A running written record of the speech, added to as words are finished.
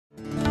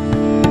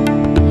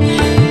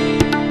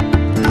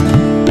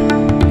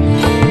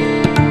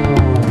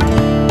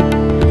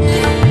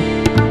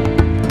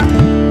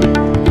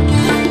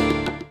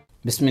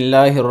بسم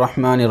اللہ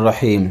الرحمن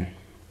الرحیم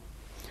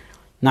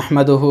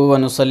نحمده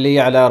ونصلی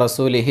علی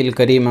رسوله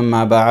الکریم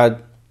اما بعد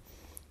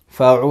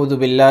فاعوذ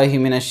باللہ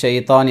من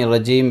الشیطان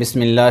الرجیم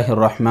بسم اللہ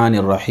الرحمن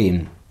الرحیم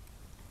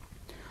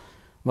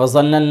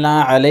وظللنا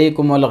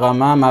علیکم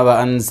الغمام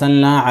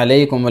وانزلنا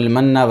علیکم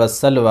المن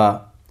والسلوى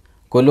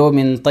کلوا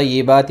من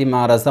طیبات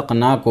ما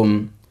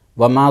رزقناکم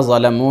وما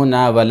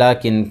ظلمونا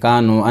ولکن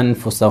کانوا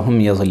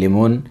انفسهم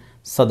یظلمون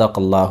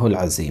صدق اللہ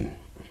العظیم۔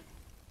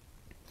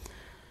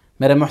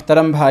 میرے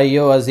محترم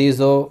بھائیوں،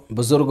 عزیزوں،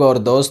 بزرگوں اور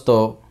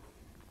دوستوں،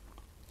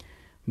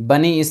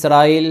 بنی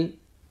اسرائیل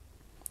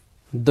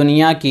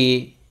دنیا کی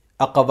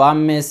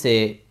اقوام میں سے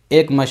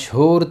ایک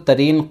مشہور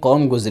ترین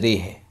قوم گزری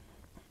ہے،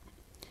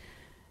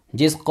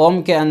 جس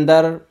قوم کے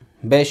اندر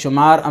بے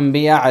شمار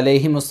انبیاء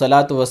علیہم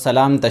الصلاۃ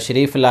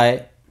تشریف لائے،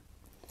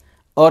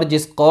 اور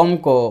جس قوم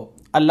کو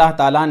اللہ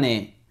تعالیٰ نے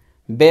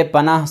بے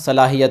پناہ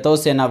صلاحیتوں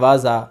سے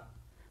نوازا،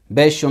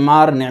 بے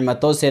شمار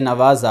نعمتوں سے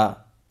نوازا،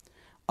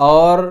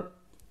 اور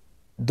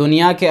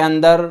دنیا کے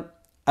اندر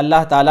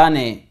اللہ تعالیٰ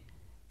نے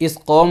اس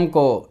قوم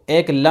کو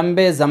ایک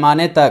لمبے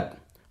زمانے تک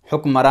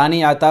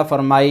حکمرانی عطا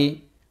فرمائی،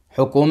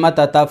 حکومت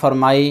عطا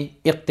فرمائی،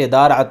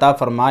 اقتدار عطا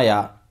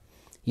فرمایا۔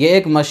 یہ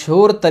ایک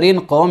مشہور ترین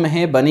قوم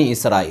ہے بنی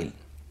اسرائیل۔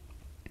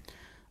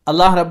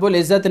 اللہ رب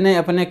العزت نے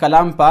اپنے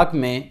کلام پاک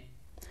میں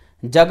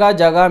جگہ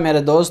جگہ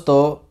میرے دوستو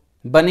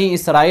بنی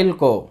اسرائیل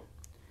کو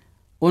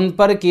ان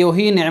پر کی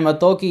ہوئی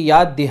نعمتوں کی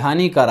یاد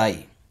دہانی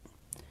کرائی۔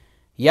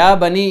 یا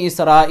بنی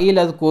اسرائیل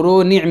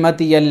اذکروا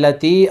نعمتی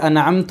التی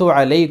انعمت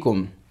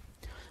علیکم۔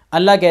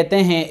 اللہ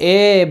کہتے ہیں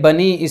اے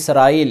بنی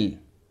اسرائیل،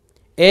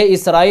 اے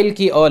اسرائیل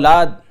کی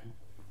اولاد،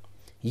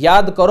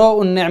 یاد کرو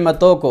ان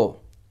نعمتوں کو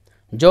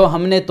جو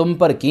ہم نے تم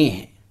پر کی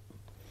ہیں۔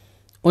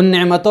 ان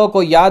نعمتوں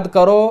کو یاد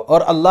کرو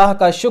اور اللہ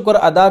کا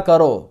شکر ادا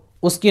کرو،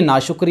 اس کی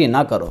ناشکری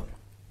نہ کرو۔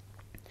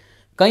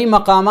 کئی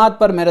مقامات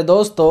پر میرے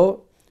دوستو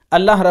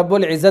اللہ رب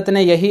العزت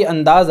نے یہی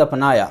انداز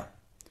اپنایا،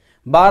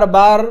 بار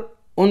بار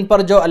ان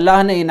پر جو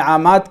اللہ نے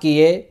انعامات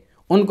کیے،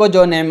 ان کو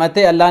جو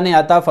نعمتیں اللہ نے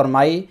عطا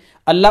فرمائی،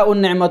 اللہ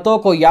ان نعمتوں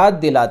کو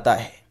یاد دلاتا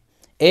ہے۔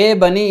 اے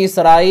بنی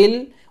اسرائیل،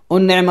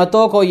 ان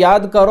نعمتوں کو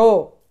یاد کرو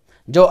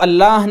جو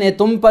اللہ نے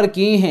تم پر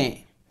کی ہیں۔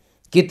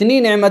 کتنی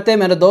نعمتیں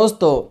میرے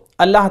دوستو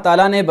اللہ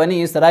تعالیٰ نے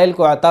بنی اسرائیل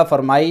کو عطا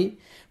فرمائی۔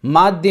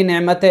 مادی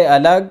نعمتیں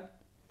الگ،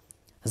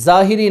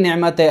 ظاہری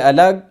نعمتیں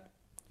الگ،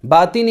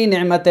 باطنی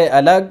نعمتیں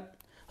الگ،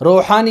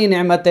 روحانی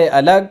نعمتیں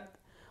الگ،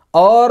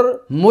 اور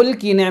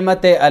ملکی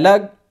نعمتیں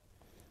الگ،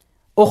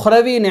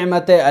 اخروی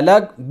نعمتیں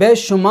الگ، بے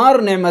شمار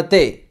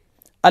نعمتیں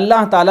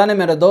اللہ تعالیٰ نے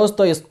میرے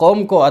دوستو اس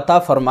قوم کو عطا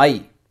فرمائی۔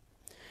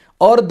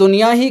 اور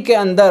دنیا ہی کے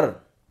اندر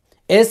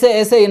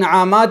ایسے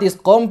انعامات اس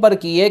قوم پر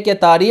کیے کہ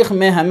تاریخ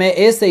میں ہمیں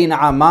ایسے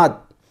انعامات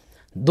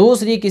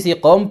دوسری کسی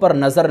قوم پر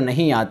نظر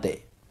نہیں آتے۔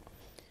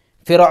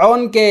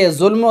 فرعون کے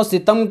ظلم و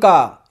ستم کا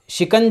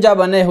شکنجہ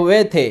بنے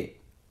ہوئے تھے،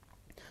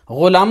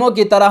 غلاموں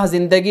کی طرح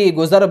زندگی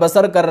گزر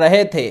بسر کر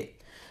رہے تھے،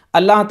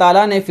 اللہ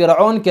تعالیٰ نے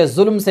فرعون کے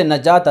ظلم سے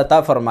نجات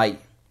عطا فرمائی۔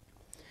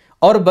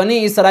 اور بنی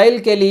اسرائیل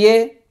کے لیے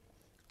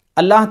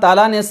اللہ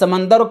تعالیٰ نے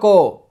سمندر کو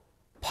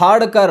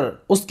پھاڑ کر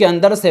اس کے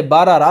اندر سے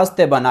 12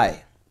 راستے بنائے۔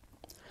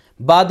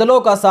 بادلوں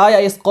کا سایہ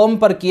اس قوم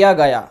پر کیا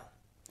گیا،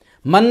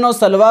 منو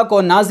سلوا کو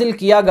نازل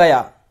کیا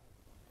گیا،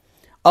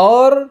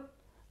 اور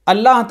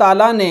اللہ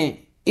تعالیٰ نے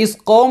اس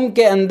قوم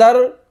کے اندر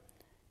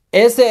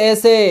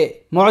ایسے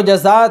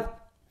معجزات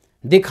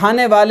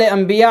دکھانے والے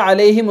انبیاء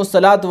علیہم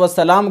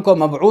الصلاۃ کو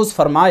مبعوث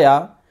فرمایا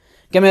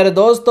کہ میرے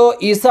دوستو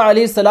عیسیٰ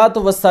علیہ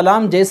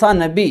السلام جیسا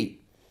نبی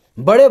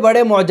بڑے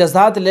بڑے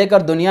معجزات لے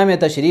کر دنیا میں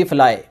تشریف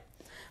لائے۔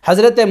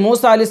 حضرت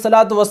موسیٰ علیہ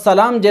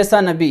السلام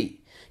جیسا نبی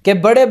کہ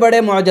بڑے بڑے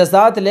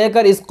معجزات لے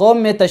کر اس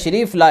قوم میں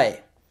تشریف لائے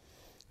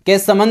کہ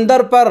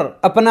سمندر پر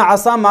اپنا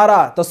عصا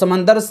مارا تو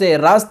سمندر سے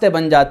راستے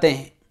بن جاتے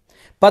ہیں،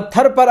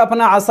 پتھر پر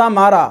اپنا عصا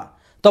مارا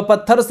تو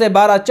پتھر سے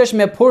 12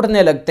 چشمے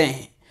پھوٹنے لگتے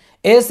ہیں۔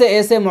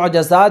 ایسے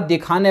معجزات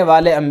دکھانے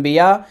والے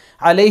انبیاء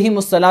علیہم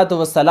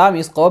السلام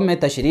اس قوم میں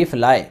تشریف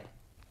لائے۔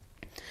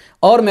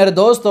 اور میرے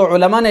دوستو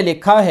علماء نے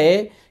لکھا ہے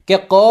کہ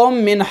قوم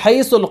من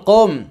حیث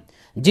القوم،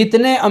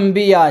 جتنے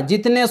انبیاء،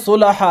 جتنے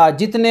صلحاء،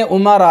 جتنے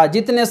امراء،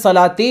 جتنے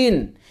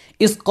سلاطین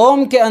اس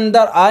قوم کے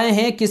اندر آئے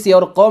ہیں، کسی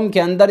اور قوم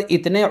کے اندر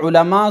اتنے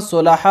علماء،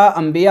 صلحاء،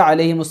 انبیاء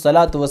علیہم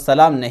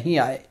السلام نہیں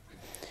آئے۔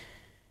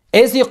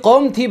 ایسی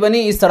قوم تھی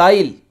بنی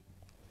اسرائیل،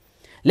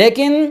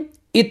 لیکن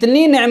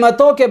اتنی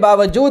نعمتوں کے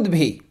باوجود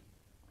بھی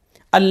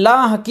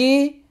اللہ کی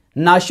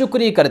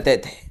ناشکری کرتے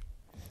تھے۔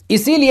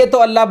 اسی لیے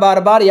تو اللہ بار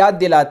بار یاد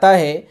دلاتا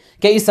ہے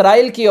کہ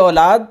اسرائیل کی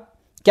اولاد،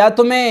 کیا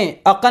تمہیں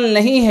عقل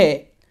نہیں ہے؟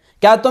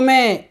 کیا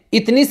تمہیں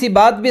اتنی سی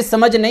بات بھی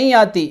سمجھ نہیں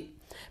آتی؟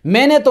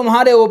 میں نے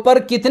تمہارے اوپر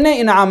کتنے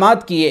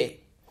انعامات کیے،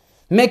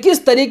 میں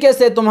کس طریقے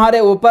سے تمہارے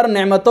اوپر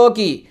نعمتوں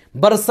کی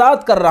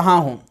برسات کر رہا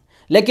ہوں،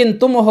 لیکن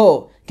تم ہو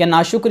کہ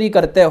ناشکری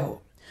کرتے ہو،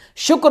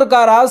 شکر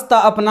کا راستہ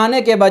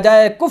اپنانے کے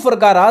بجائے کفر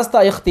کا راستہ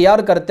اختیار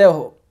کرتے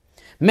ہو۔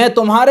 میں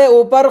تمہارے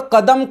اوپر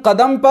قدم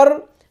قدم پر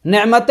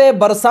نعمتیں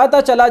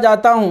برساتا چلا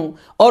جاتا ہوں،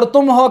 اور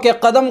تم ہو کہ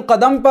قدم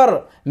قدم پر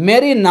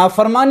میری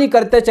نافرمانی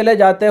کرتے چلے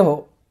جاتے ہو۔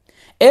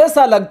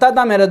 ایسا لگتا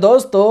تھا میرے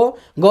دوستو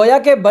گویا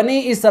کہ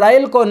بنی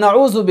اسرائیل کو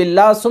نعوذ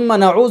باللہ ثم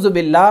نعوذ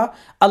باللہ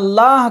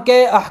اللہ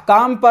کے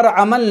احکام پر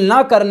عمل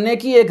نہ کرنے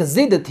کی ایک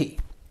ضد تھی۔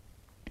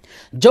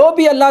 جو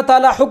بھی اللہ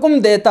تعالیٰ حکم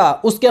دیتا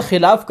اس کے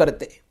خلاف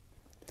کرتے،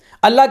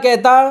 اللہ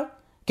کہتا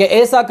کہ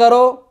ایسا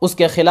کرو اس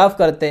کے خلاف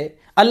کرتے،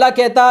 اللہ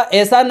کہتا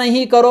ایسا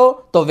نہیں کرو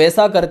تو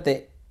ویسا کرتے۔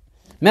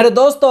 میرے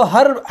دوستو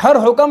ہر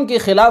حکم کی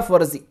خلاف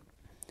ورزی۔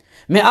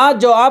 میں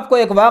آج جو آپ کو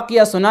ایک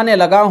واقعہ سنانے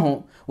لگا ہوں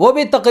وہ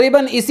بھی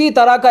تقریباً اسی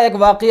طرح کا ایک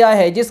واقعہ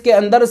ہے جس کے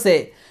اندر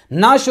سے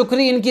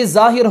ناشکری ان کی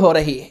ظاہر ہو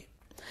رہی ہے۔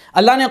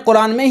 اللہ نے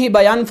قرآن میں ہی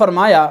بیان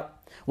فرمایا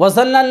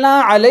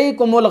وَظَلَّلْنَا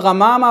عَلَيْكُمُ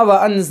الْغَمَامَ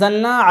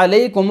وَأَنزَلْنَا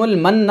عَلَيْكُمُ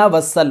الْمَنَّ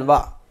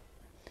وَالسَّلْوَىٰ۔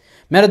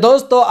 میرے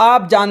دوستو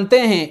آپ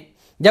جانتے ہیں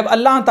جب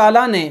اللہ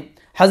تعالیٰ نے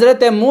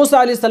حضرت موسیٰ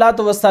علیہ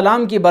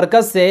السلام کی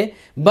برکت سے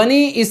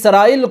بنی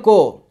اسرائیل کو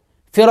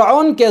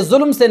فرعون کے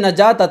ظلم سے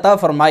نجات عطا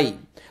فرمائی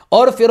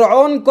اور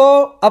فرعون کو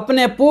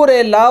اپنے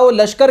پورے لاؤ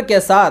لشکر کے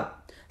ساتھ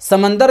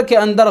سمندر کے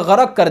اندر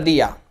غرق کر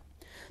دیا،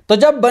 تو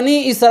جب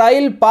بنی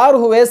اسرائیل پار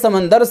ہوئے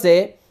سمندر سے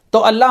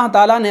تو اللہ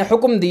تعالیٰ نے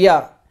حکم دیا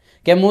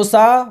کہ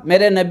موسیٰ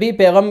میرے نبی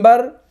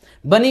پیغمبر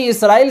بنی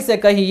اسرائیل سے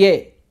کہیے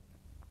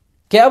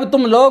کہ اب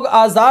تم لوگ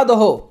آزاد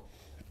ہو،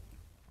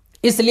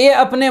 اس لیے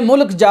اپنے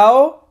ملک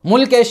جاؤ،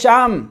 ملک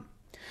شام،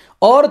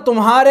 اور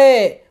تمہارے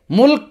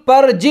ملک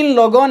پر جن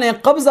لوگوں نے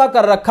قبضہ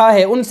کر رکھا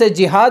ہے ان سے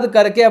جہاد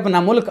کر کے اپنا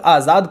ملک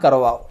آزاد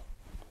کرواؤ۔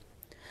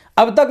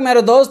 اب تک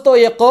میرے دوستو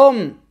یہ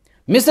قوم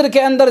مصر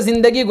کے اندر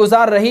زندگی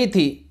گزار رہی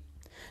تھی،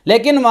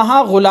 لیکن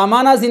وہاں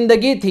غلامانہ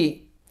زندگی تھی۔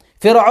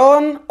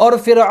 فرعون اور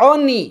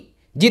فرعونی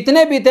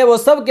جتنے بھی تھے وہ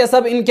سب کے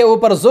سب ان کے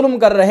اوپر ظلم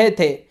کر رہے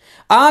تھے۔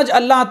 آج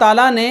اللہ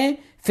تعالیٰ نے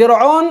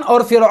فرعون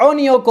اور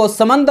فرعونیوں کو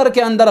سمندر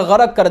کے اندر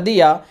غرق کر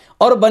دیا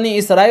اور بنی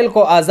اسرائیل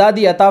کو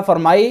آزادی عطا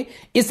فرمائی۔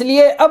 اس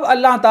لیے اب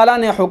اللہ تعالیٰ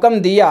نے حکم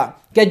دیا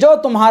کہ جو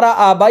تمہارا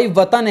آبائی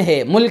وطن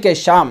ہے ملک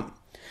شام،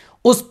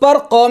 اس پر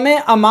قوم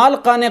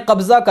عمالقہ نے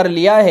قبضہ کر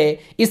لیا ہے،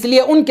 اس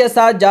لیے ان کے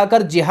ساتھ جا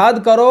کر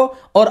جہاد کرو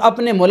اور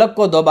اپنے ملک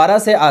کو دوبارہ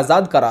سے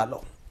آزاد کرا لو۔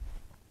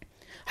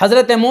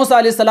 حضرت موسیٰ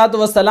علیہ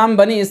السلام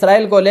بنی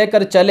اسرائیل کو لے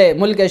کر چلے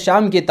ملک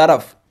شام کی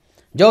طرف،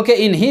 جو کہ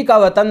انہی کا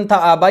وطن تھا،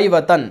 آبائی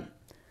وطن۔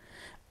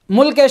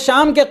 ملک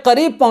شام کے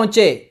قریب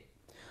پہنچے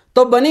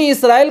تو بنی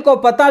اسرائیل کو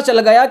پتہ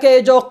چل گیا کہ یہ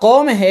جو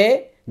قوم ہے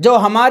جو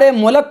ہمارے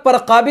ملک پر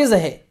قابض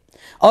ہے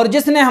اور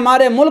جس نے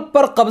ہمارے ملک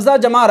پر قبضہ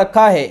جما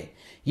رکھا ہے،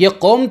 یہ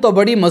قوم تو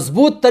بڑی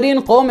مضبوط ترین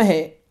قوم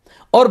ہے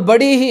اور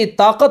بڑی ہی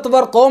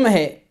طاقتور قوم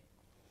ہے۔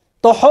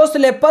 تو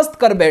حوصلے پست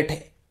کر بیٹھے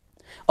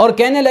اور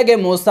کہنے لگے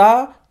موسیٰ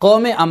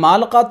قوم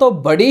عمالقہ تو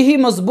بڑی ہی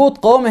مضبوط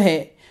قوم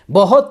ہے،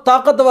 بہت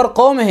طاقتور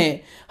قوم ہے،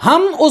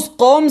 ہم اس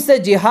قوم سے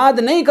جہاد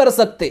نہیں کر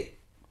سکتے۔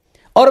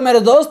 اور میرے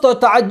دوستو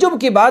تعجب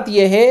کی بات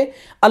یہ ہے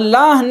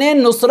اللہ نے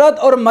نصرت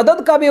اور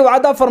مدد کا بھی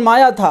وعدہ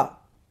فرمایا تھا۔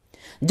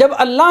 جب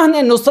اللہ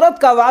نے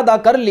نصرت کا وعدہ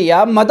کر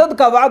لیا، مدد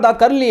کا وعدہ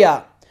کر لیا،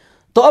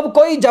 تو اب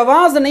کوئی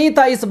جواز نہیں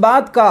تھا اس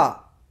بات کا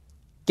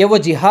کہ وہ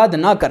جہاد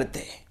نہ کرتے،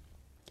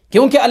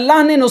 کیونکہ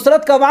اللہ نے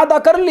نصرت کا وعدہ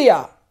کر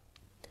لیا۔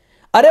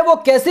 ارے وہ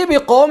کیسی بھی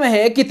قوم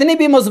ہے، کتنی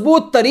بھی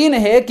مضبوط ترین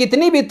ہے،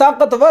 کتنی بھی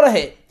طاقتور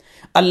ہے،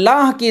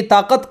 اللہ کی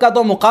طاقت کا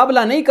تو مقابلہ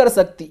نہیں کر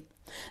سکتی۔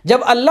 جب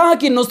اللہ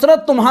کی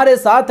نصرت تمہارے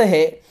ساتھ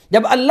ہے،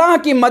 جب اللہ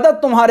کی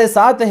مدد تمہارے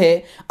ساتھ ہے،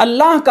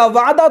 اللہ کا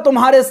وعدہ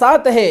تمہارے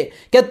ساتھ ہے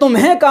کہ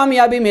تمہیں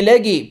کامیابی ملے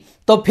گی،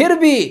 تو پھر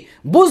بھی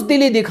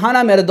بزدلی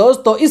دکھانا میرے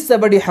دوستو اس سے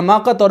بڑی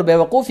حماقت اور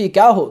بیوقوفی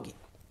کیا ہوگی۔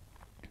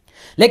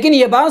 لیکن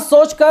یہ بات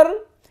سوچ کر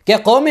کہ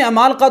قوم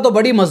عمالقہ تو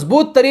بڑی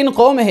مضبوط ترین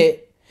قوم ہے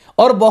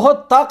اور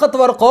بہت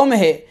طاقتور قوم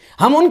ہے،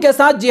 ہم ان کے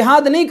ساتھ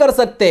جہاد نہیں کر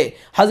سکتے،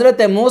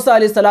 حضرت موسیٰ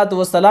علیہ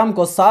السلام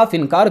کو صاف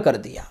انکار کر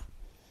دیا۔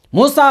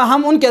 موسیٰ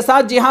ہم ان کے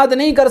ساتھ جہاد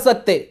نہیں کر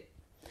سکتے،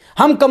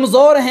 ہم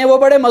کمزور ہیں، وہ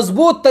بڑے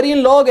مضبوط ترین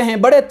لوگ ہیں،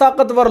 بڑے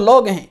طاقتور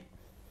لوگ ہیں۔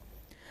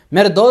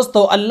 میرے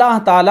دوستو اللہ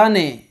تعالیٰ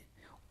نے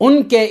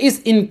ان کے اس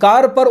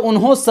انکار پر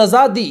انہوں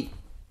سزا دی،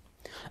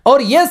 اور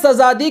یہ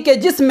سزا دی کہ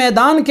جس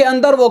میدان کے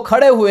اندر وہ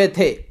کھڑے ہوئے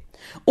تھے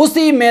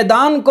اسی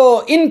میدان کو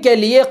ان کے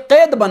لیے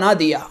قید بنا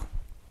دیا،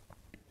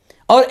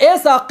 اور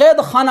ایسا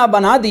قید خانہ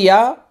بنا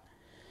دیا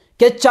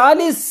کہ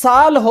 40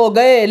 سال ہو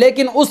گئے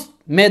لیکن اس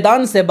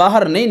میدان سے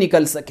باہر نہیں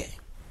نکل سکے۔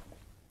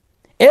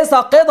 ایسا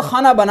قید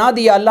خانہ بنا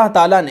دیا اللہ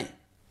تعالیٰ نے۔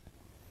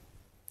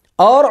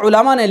 اور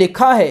علماء نے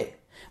لکھا ہے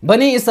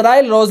بنی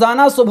اسرائیل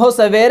روزانہ صبح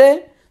سویرے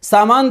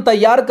سامان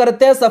تیار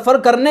کرتے سفر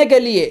کرنے کے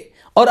لیے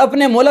اور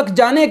اپنے ملک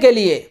جانے کے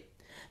لیے،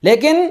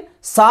 لیکن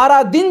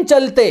سارا دن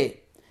چلتے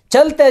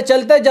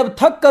چلتے جب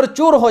تھک کر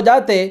چور ہو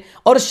جاتے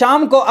اور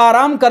شام کو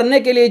آرام کرنے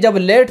کے لیے جب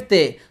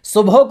لیٹتے،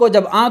 صبح کو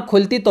جب آنکھ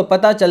کھلتی تو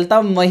پتہ چلتا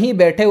وہیں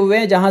بیٹھے ہوئے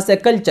ہیں جہاں سے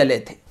کل چلے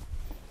تھے۔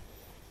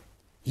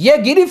 یہ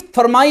گرفت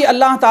فرمائی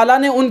اللہ تعالیٰ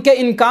نے ان کے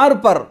انکار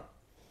پر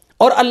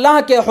اور اللہ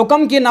کے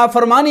حکم کی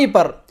نافرمانی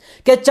پر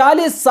کہ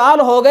 40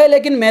 سال ہو گئے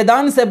لیکن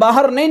میدان سے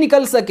باہر نہیں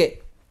نکل سکے۔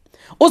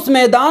 اس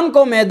میدان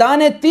کو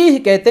میدان تیہ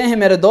کہتے ہیں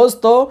میرے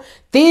دوستو۔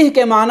 تیہ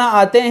کے معنی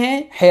آتے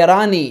ہیں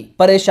حیرانی،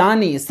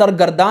 پریشانی،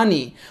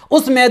 سرگردانی۔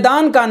 اس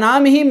میدان کا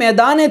نام ہی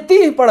میدان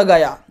تیہ پڑ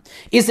گیا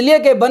اس لیے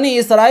کہ بنی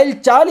اسرائیل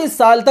 40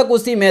 سال تک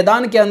اسی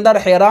میدان کے اندر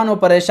حیران و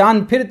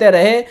پریشان پھرتے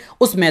رہے،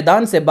 اس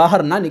میدان سے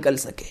باہر نہ نکل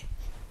سکے۔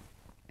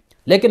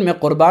 لیکن میں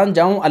قربان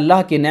جاؤں،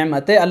 اللہ کی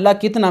نعمت ہے، اللہ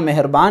کتنا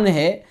مہربان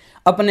ہے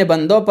اپنے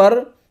بندوں پر۔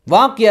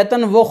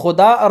 واقعتاً وہ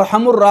خدا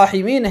ارحم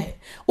الراحمین ہے،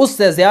 اس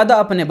سے زیادہ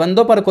اپنے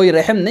بندوں پر کوئی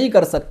رحم نہیں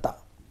کر سکتا۔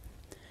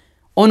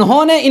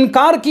 انہوں نے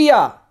انکار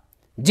کیا،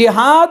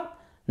 جہاد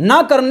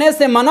نہ کرنے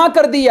سے منع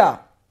کر دیا،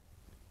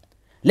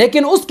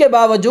 لیکن اس کے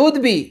باوجود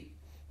بھی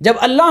جب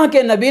اللہ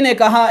کے نبی نے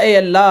کہا اے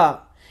اللہ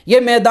یہ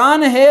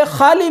میدان ہے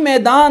خالی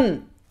میدان،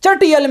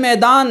 چٹیل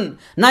میدان،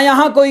 نہ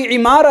یہاں کوئی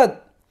عمارت،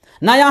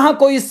 نہ یہاں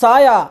کوئی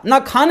سایہ، نہ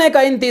کھانے کا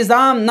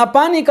انتظام، نہ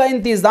پانی کا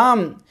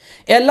انتظام،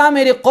 اے اللہ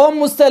میری قوم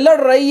مجھ سے لڑ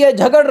رہی ہے،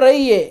 جھگڑ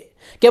رہی ہے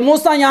کہ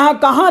موسیٰ یہاں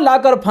کہاں لا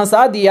کر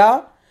پھنسا دیا،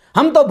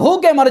 ہم تو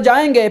بھوکے مر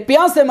جائیں گے،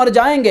 پیاسے مر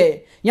جائیں گے،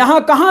 یہاں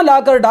کہاں لا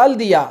کر ڈال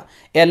دیا،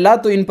 اے اللہ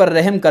تو ان پر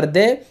رحم کر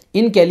دے،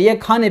 ان کے لیے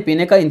کھانے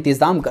پینے کا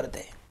انتظام کر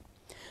دے۔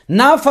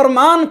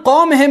 نافرمان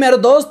قوم ہے میرے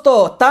دوستو،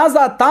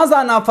 تازہ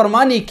تازہ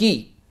نافرمانی کی،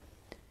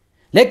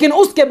 لیکن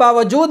اس کے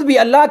باوجود بھی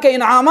اللہ کے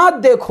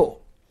انعامات دیکھو،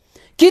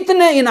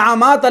 کتنے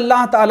انعامات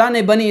اللہ تعالیٰ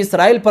نے بنی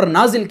اسرائیل پر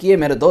نازل کیے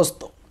میرے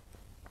دوستو۔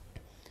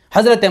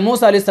 حضرت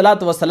موسیٰ علیہ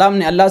السلام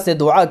نے اللہ سے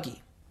دعا کی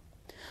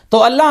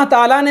تو اللہ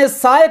تعالیٰ نے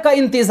سائے کا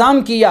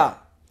انتظام کیا،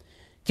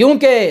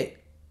 کیونکہ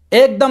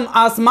ایک دم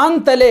آسمان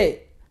تلے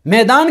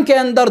میدان کے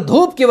اندر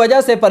دھوپ کی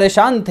وجہ سے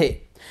پریشان تھے،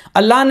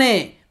 اللہ نے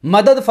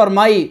مدد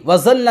فرمائی،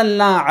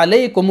 وَظَلَّلْنَا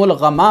عَلَيْكُمُ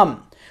الْغَمَامَ،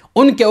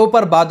 ان کے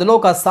اوپر بادلوں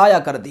کا سایہ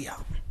کر دیا۔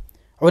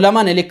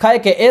 علماء نے لکھا ہے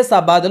کہ ایسا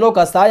بادلوں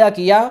کا سایہ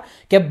کیا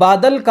کہ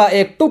بادل کا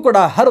ایک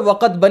ٹکڑا ہر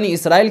وقت بنی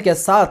اسرائیل کے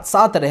ساتھ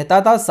ساتھ رہتا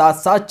تھا، ساتھ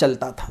ساتھ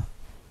چلتا تھا،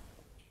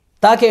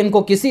 تاکہ ان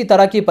کو کسی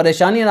طرح کی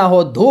پریشانی نہ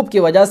ہو، دھوپ کی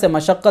وجہ سے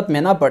مشقت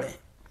میں نہ پڑے۔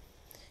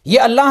 یہ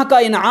اللہ کا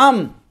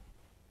انعام،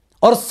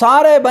 اور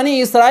سارے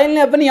بنی اسرائیل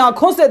نے اپنی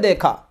آنکھوں سے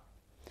دیکھا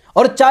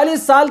اور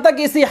 40 سال تک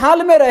اسی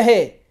حال میں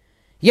رہے۔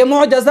 یہ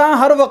معجزہ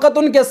ہر وقت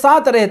ان کے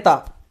ساتھ رہتا،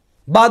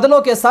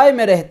 بادلوں کے سائے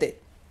میں رہتے۔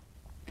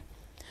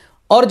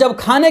 اور جب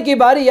کھانے کی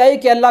باری آئی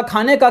کہ اللہ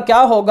کھانے کا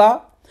کیا ہوگا،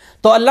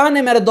 تو اللہ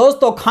نے میرے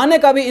دوستو کھانے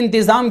کا بھی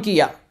انتظام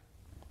کیا۔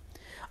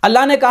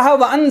 اللہ نے کہا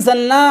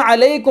وَأَنزَلْنَا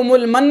عَلَيْكُمُ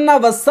الْمَنَّ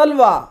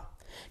وَالسَّلْوَىٰ،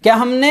 کہ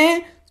ہم نے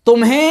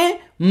تمہیں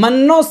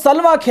من و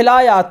سلوہ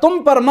کھلایا،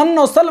 تم پر من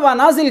و سلوہ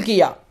نازل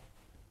کیا۔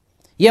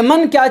 یہ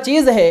من کیا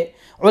چیز ہے؟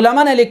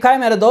 علماء نے لکھا ہے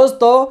میرے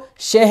دوستو،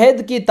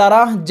 شہد کی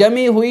طرح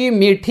جمی ہوئی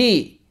میٹھی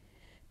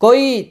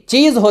کوئی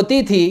چیز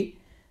ہوتی تھی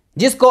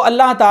جس کو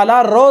اللہ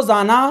تعالیٰ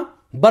روزانہ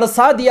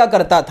برسا دیا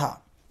کرتا تھا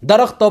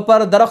درختوں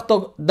پر،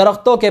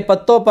 درختوں کے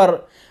پتوں پر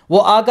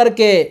وہ آ کر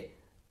کے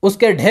اس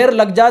کے ڈھیر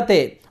لگ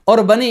جاتے اور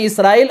بنی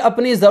اسرائیل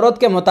اپنی ضرورت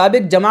کے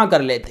مطابق جمع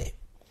کر لیتے۔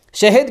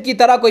 شہد کی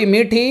طرح کوئی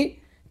میٹھی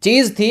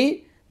چیز تھی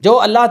جو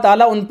اللہ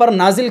تعالیٰ ان پر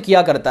نازل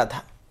کیا کرتا تھا۔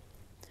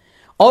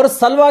 اور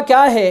سلوہ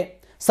کیا ہے؟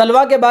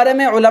 سلوہ کے بارے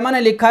میں علماء نے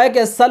لکھا ہے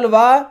کہ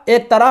سلوہ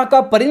ایک طرح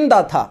کا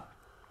پرندہ تھا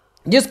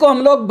جس کو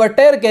ہم لوگ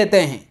بٹیر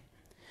کہتے ہیں۔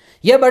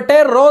 یہ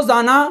بٹیر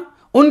روزانہ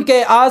ان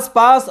کے آس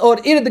پاس اور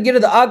ارد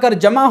گرد آ کر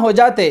جمع ہو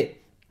جاتے،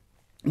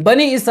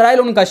 بنی اسرائیل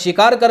ان کا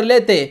شکار کر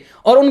لیتے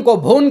اور ان کو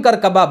بھون کر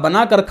کباب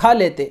بنا کر کھا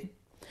لیتے۔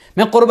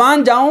 میں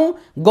قربان جاؤں،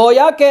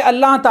 گویا کہ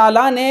اللہ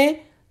تعالیٰ نے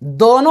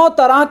دونوں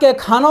طرح کے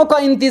کھانوں کا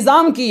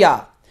انتظام کیا،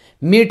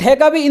 میٹھے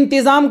کا بھی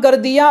انتظام کر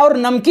دیا اور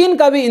نمکین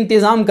کا بھی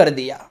انتظام کر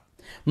دیا۔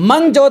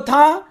 من جو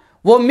تھا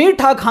وہ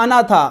میٹھا کھانا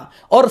تھا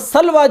اور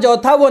سلوہ جو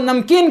تھا وہ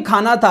نمکین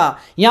کھانا تھا۔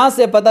 یہاں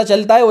سے پتہ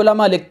چلتا ہے،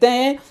 علماء لکھتے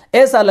ہیں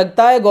ایسا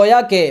لگتا ہے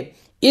گویا کہ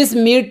اس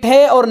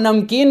میٹھے اور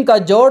نمکین کا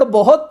جوڑ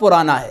بہت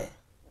پرانا ہے۔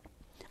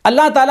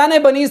 اللہ تعالیٰ نے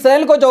بنی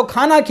اسرائیل کو جو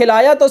کھانا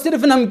کھلایا تو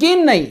صرف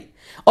نمکین نہیں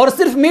اور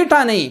صرف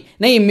میٹھا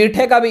نہیں،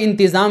 میٹھے کا بھی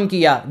انتظام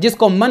کیا جس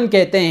کو من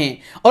کہتے ہیں،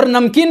 اور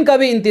نمکین کا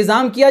بھی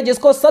انتظام کیا جس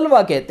کو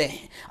سلوہ کہتے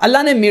ہیں۔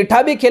 اللہ نے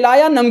میٹھا بھی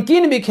کھلایا،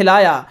 نمکین بھی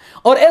کھلایا،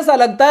 اور ایسا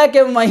لگتا ہے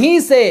کہ وہیں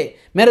سے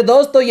میرے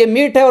دوستو یہ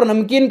میٹھے اور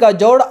نمکین کا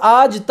جوڑ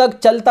آج تک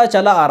چلتا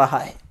چلا آ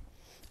رہا ہے۔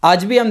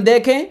 آج بھی ہم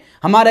دیکھیں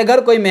ہمارے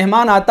گھر کوئی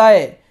مہمان آتا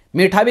ہے،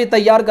 میٹھا بھی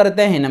تیار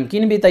کرتے ہیں،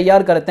 نمکین بھی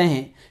تیار کرتے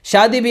ہیں۔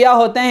 شادی بیاہ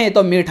ہوتے ہیں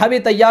تو میٹھا بھی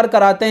تیار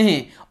کراتے ہیں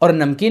اور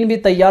نمکین بھی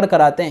تیار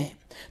کراتے ہیں۔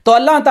 تو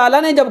اللہ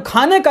تعالیٰ نے جب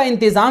کھانے کا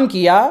انتظام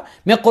کیا،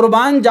 میں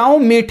قربان جاؤں،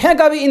 میٹھے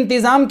کا بھی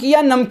انتظام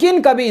کیا،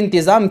 نمکین کا بھی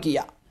انتظام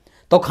کیا،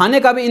 تو کھانے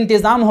کا بھی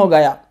انتظام ہو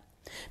گیا۔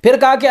 پھر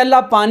کہا کہ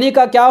اللہ پانی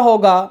کا کیا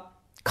ہوگا،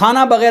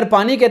 کھانا بغیر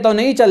پانی کے تو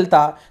نہیں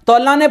چلتا، تو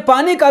اللہ نے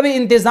پانی کا بھی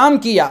انتظام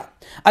کیا۔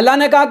 اللہ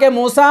نے کہا کہ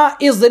موسیٰ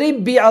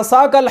اضرب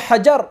بعصاک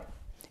الحجر،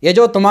 یہ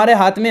جو تمہارے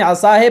ہاتھ میں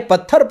عصا ہے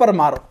پتھر پر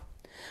مارو۔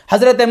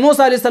 حضرت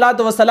موسیٰ علیہ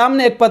السلام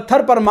نے ایک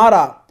پتھر پر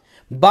مارا،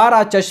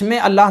 12 چشمے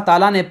اللہ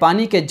تعالیٰ نے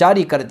پانی کے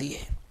جاری کر دیے۔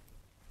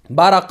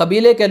 12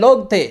 قبیلے کے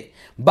لوگ تھے،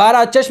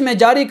 12 چشمے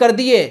جاری کر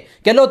دیے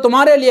کہ لو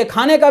تمہارے لیے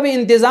کھانے کا بھی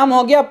انتظام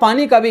ہو گیا،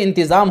 پانی کا بھی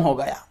انتظام ہو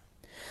گیا۔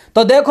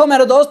 تو دیکھو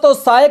میرے دوستو،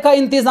 سائے کا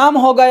انتظام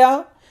ہو گیا،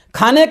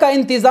 کھانے کا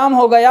انتظام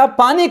ہو گیا،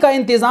 پانی کا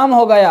انتظام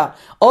ہو گیا،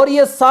 اور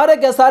یہ سارے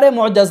کے سارے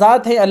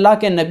معجزات ہیں اللہ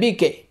کے نبی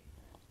کے۔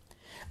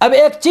 اب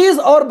ایک چیز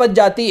اور بچ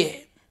جاتی ہے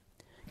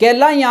کہ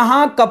اللہ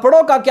یہاں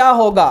کپڑوں کا کیا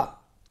ہوگا؟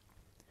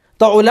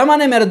 تو علماء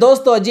نے میرے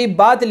دوستو عجیب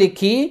بات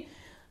لکھی،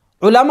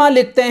 علماء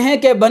لکھتے ہیں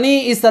کہ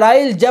بنی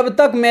اسرائیل جب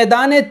تک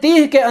میدان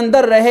تیہ کے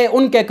اندر رہے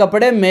ان کے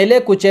کپڑے میلے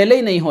کچیلے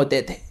ہی نہیں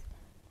ہوتے تھے،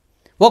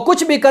 وہ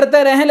کچھ بھی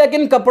کرتے رہے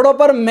لیکن کپڑوں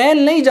پر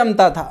میل نہیں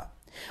جمتا تھا۔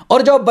 اور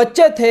جو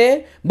بچے تھے،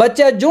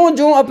 بچے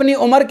جوں اپنی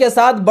عمر کے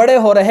ساتھ بڑے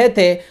ہو رہے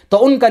تھے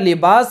تو ان کا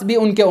لباس بھی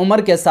ان کے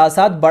عمر کے ساتھ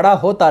ساتھ بڑا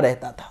ہوتا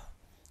رہتا تھا۔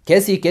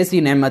 کیسی کیسی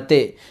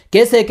نعمتیں،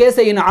 کیسے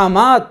کیسے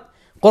انعامات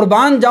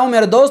قربان جاؤں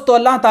میرے دوستو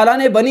اللہ تعالیٰ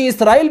نے بنی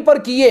اسرائیل پر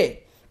کیے۔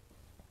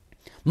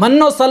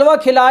 من و سلوہ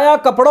کھلایا،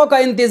 کپڑوں کا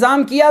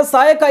انتظام کیا،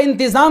 سائے کا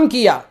انتظام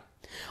کیا،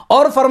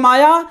 اور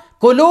فرمایا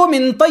کلوا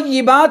من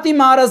طیبات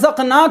ما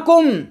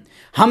رزقناکم،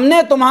 ہم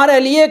نے تمہارے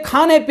لیے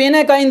کھانے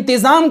پینے کا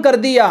انتظام کر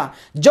دیا،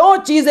 جو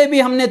چیزیں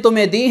بھی ہم نے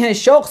تمہیں دی ہیں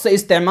شوق سے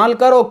استعمال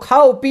کرو،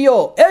 کھاؤ پیو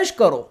عیش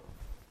کرو۔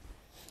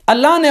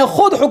 اللہ نے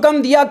خود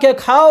حکم دیا کہ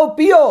کھاؤ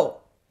پیو،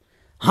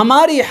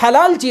 ہماری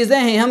حلال چیزیں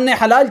ہیں، ہم نے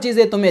حلال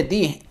چیزیں تمہیں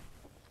دی ہیں۔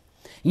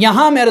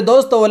 یہاں میرے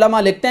دوستو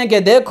علماء لکھتے ہیں کہ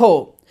دیکھو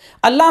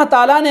اللہ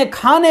تعالیٰ نے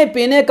کھانے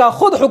پینے کا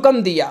خود حکم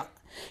دیا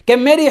کہ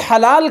میری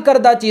حلال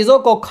کردہ چیزوں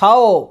کو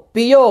کھاؤ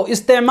پیو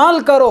استعمال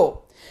کرو۔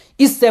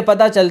 اس سے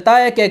پتہ چلتا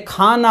ہے کہ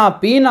کھانا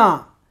پینا،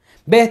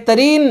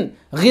 بہترین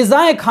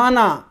غذائیں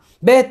کھانا،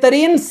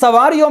 بہترین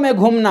سواریوں میں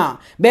گھومنا،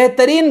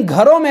 بہترین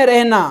گھروں میں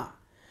رہنا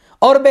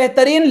اور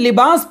بہترین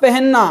لباس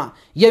پہننا،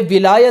 یہ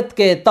ولایت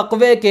کے،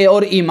 تقوی کے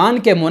اور ایمان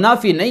کے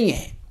منافی نہیں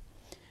ہے۔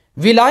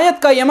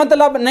 ولایت کا یہ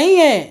مطلب نہیں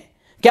ہے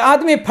کہ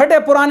آدمی پھٹے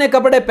پرانے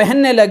کپڑے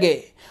پہننے لگے،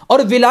 اور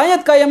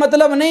ولایت کا یہ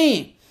مطلب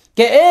نہیں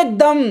کہ ایک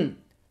دم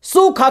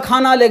سوکھا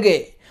کھانا لگے،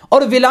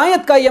 اور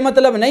ولایت کا یہ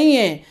مطلب نہیں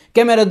ہے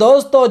کہ میرے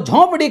دوستو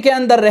جھونپڑی کے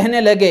اندر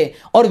رہنے لگے،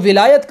 اور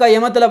ولایت کا یہ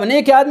مطلب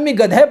نہیں کہ آدمی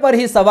گدھے پر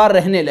ہی سوار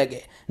رہنے لگے۔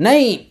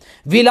 نہیں،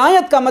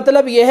 ولایت کا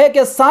مطلب یہ ہے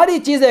کہ ساری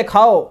چیزیں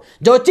کھاؤ،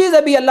 جو چیزیں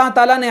بھی اللہ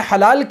تعالیٰ نے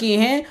حلال کی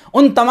ہیں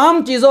ان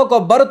تمام چیزوں کو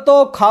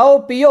برتو، کھاؤ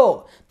پیو،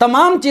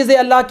 تمام چیزیں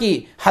اللہ کی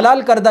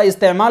حلال کردہ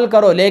استعمال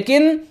کرو،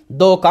 لیکن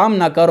دو کام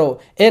نہ کرو،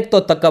 ایک تو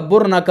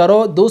تکبر نہ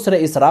کرو،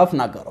 دوسرے اسراف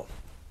نہ کرو۔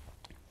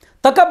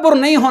 تکبر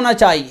نہیں ہونا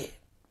چاہیے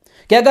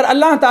کہ اگر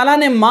اللہ تعالیٰ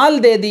نے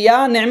مال دے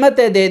دیا،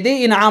 نعمتیں دے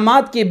دی،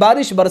 انعامات کی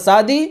بارش برسا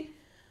دی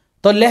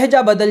تو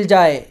لہجہ بدل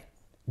جائے،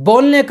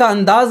 بولنے کا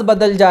انداز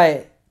بدل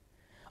جائے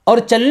اور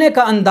چلنے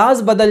کا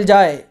انداز بدل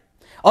جائے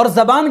اور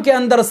زبان کے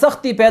اندر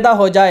سختی پیدا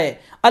ہو جائے۔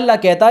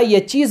 اللہ کہتا ہے یہ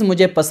چیز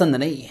مجھے پسند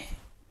نہیں ہے،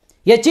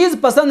 یہ چیز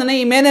پسند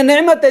نہیں، میں نے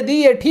نعمتیں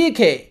دی ہے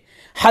ٹھیک ہے،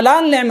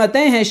 حلال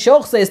نعمتیں ہیں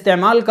شوق سے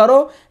استعمال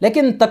کرو،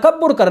 لیکن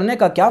تکبر کرنے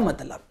کا کیا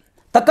مطلب؟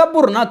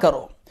 تکبر نہ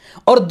کرو۔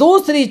 اور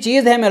دوسری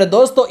چیز ہے میرے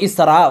دوستو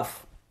اسراف۔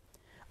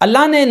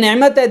 اللہ نے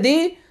نعمتیں دی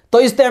تو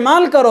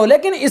استعمال کرو،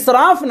 لیکن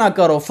اسراف نہ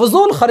کرو،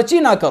 فضول خرچی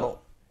نہ کرو۔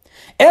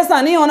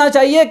 ایسا نہیں ہونا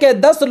چاہیے کہ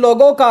 10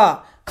 لوگوں کا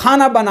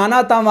کھانا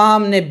بنانا تھا، وہاں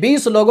ہم نے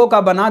 20 لوگوں کا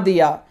بنا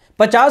دیا،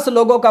 50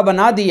 لوگوں کا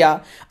بنا دیا،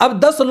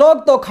 اب 10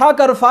 لوگ تو کھا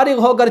کر فارغ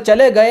ہو کر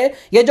چلے گئے،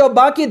 یہ جو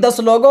باقی 10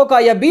 لوگوں کا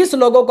یا 20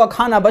 لوگوں کا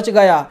کھانا بچ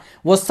گیا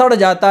وہ سڑ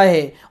جاتا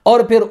ہے اور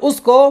پھر اس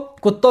کو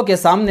کتوں کے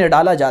سامنے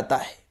ڈالا جاتا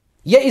ہے۔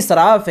 یہ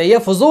اسراف ہے، یہ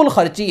فضول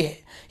خرچی ہے،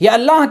 یہ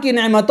اللہ کی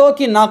نعمتوں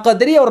کی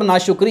ناقدری اور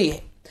ناشکری ہے۔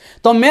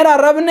 تو میرا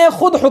رب نے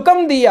خود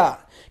حکم دیا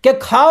کہ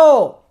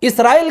کھاؤ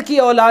اسرائیل کی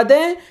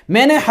اولادیں،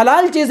 میں نے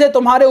حلال چیزیں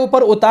تمہارے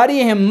اوپر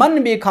اتاری ہیں، من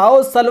بھی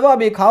کھاؤ، سلوہ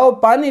بھی کھاؤ،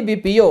 پانی بھی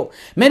پیو،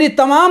 میری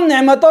تمام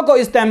نعمتوں کو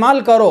استعمال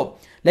کرو،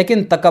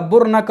 لیکن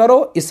تکبر نہ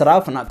کرو،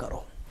 اسراف نہ کرو۔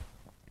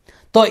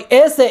 تو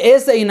ایسے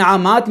ایسے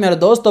انعامات میرے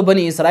دوستو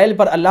بنی اسرائیل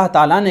پر اللہ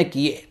تعالیٰ نے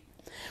کیے،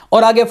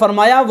 اور آگے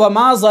فرمایا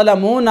وَمَا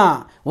ظَلَمُونَا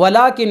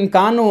وَلَكِنْ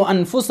كَانُوا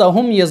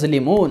أَنفُسَهُمْ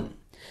يَظْلِمُونَ،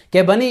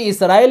 کہ بنی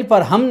اسرائیل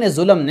پر ہم نے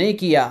ظلم نہیں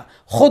کیا،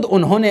 خود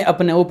انہوں نے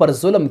اپنے اوپر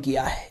ظلم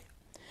کیا ہے۔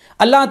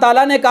 اللہ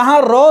تعالیٰ نے کہا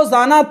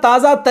روزانہ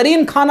تازہ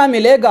ترین کھانا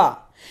ملے گا،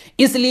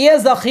 اس لیے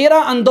ذخیرہ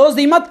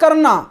اندوزی مت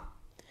کرنا،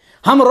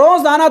 ہم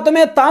روزانہ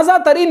تمہیں تازہ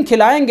ترین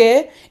کھلائیں گے،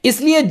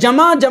 اس لیے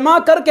جمع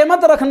کر کے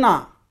مت رکھنا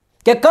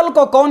کہ کل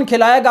کو کون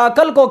کھلائے گا،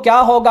 کل کو کیا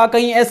ہوگا،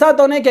 کہیں ایسا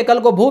تو نہیں کہ کل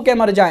کو بھوکے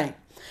مر جائیں۔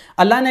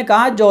 اللہ نے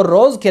کہا جو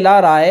روز کھلا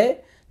رہا ہے،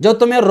 جو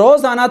تمہیں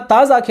روزانہ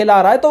تازہ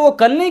کھلا رہا ہے تو وہ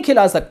کل نہیں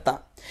کھلا سکتا،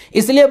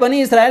 اس لیے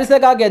بنی اسرائیل سے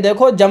کہا کہ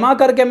دیکھو جمع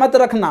کر کے مت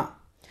رکھنا،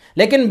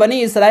 لیکن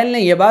بنی اسرائیل نے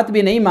یہ بات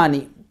بھی نہیں مانی،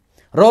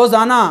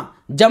 روزانہ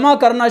جمع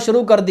کرنا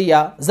شروع کر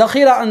دیا،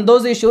 ذخیرہ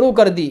اندوزی شروع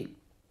کر دی۔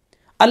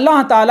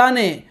 اللہ تعالیٰ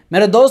نے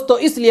میرے دوستو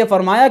اس لیے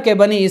فرمایا کہ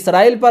بنی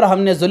اسرائیل پر ہم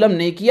نے ظلم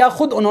نہیں کیا،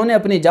 خود انہوں نے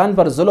اپنی جان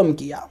پر ظلم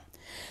کیا۔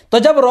 تو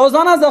جب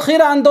روزانہ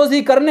ذخیرہ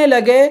اندوزی کرنے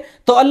لگے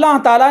تو اللہ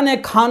تعالیٰ نے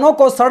کھانوں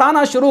کو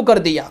سڑانا شروع کر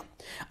دیا،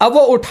 اب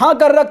وہ اٹھا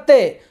کر رکھتے،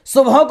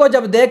 صبح کو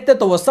جب دیکھتے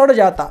تو وہ سڑ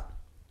جاتا۔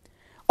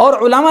 اور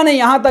علماء نے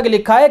یہاں تک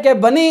لکھا ہے کہ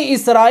بنی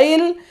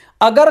اسرائیل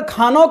اگر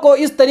کھانوں کو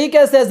اس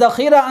طریقے سے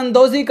ذخیرہ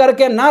اندوزی کر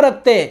کے نہ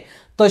رکھتے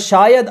تو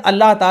شاید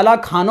اللہ تعالیٰ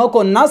کھانوں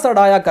کو نہ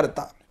سڑایا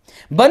کرتا۔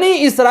 بنی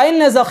اسرائیل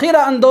نے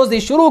ذخیرہ اندوزی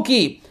شروع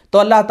کی تو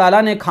اللہ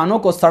تعالیٰ نے کھانوں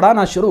کو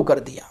سڑانا شروع کر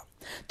دیا۔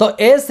 تو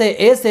ایسے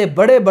ایسے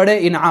بڑے بڑے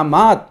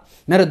انعامات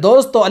میرے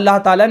دوستو اللہ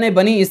تعالیٰ نے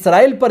بنی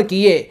اسرائیل پر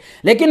کیے،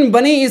 لیکن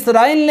بنی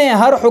اسرائیل نے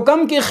ہر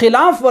حکم کی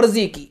خلاف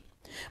ورزی کی،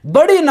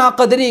 بڑی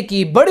ناقدری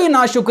کی، بڑی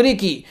ناشکری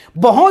کی،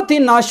 بہت ہی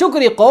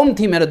ناشکری قوم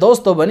تھی میرے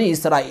دوستو بنی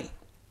اسرائیل۔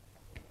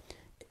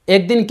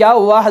 ایک دن کیا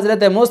ہوا،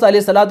 حضرت موسیٰ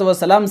علیہ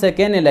السلام سے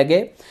کہنے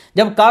لگے،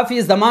 جب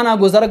کافی زمانہ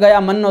گزر گیا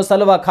منو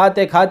سلوہ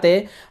کھاتے کھاتے،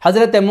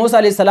 حضرت موسیٰ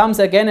علیہ السلام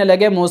سے کہنے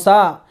لگے،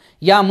 موسیٰ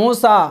یا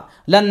موسیٰ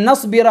لن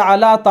نصبر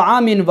علی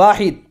طعام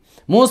واحد،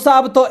 موسیٰ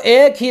اب تو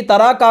ایک ہی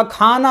طرح کا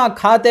کھانا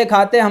کھاتے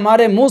کھاتے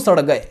ہمارے منہ سڑ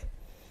گئے،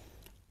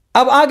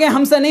 اب آگے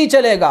ہم سے نہیں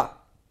چلے گا۔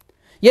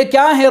 یہ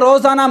کیا ہے،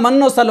 روزانہ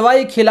منو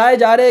سلوائی کھلائے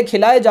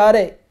جا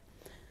رہے،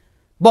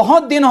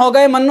 بہت دن ہو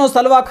گئے منو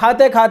سلوہ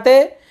کھاتے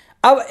کھاتے،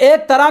 اب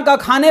ایک طرح کا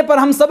کھانے پر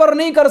ہم صبر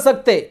نہیں کر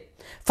سکتے۔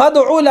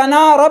 فَادْعُ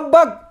لَنَا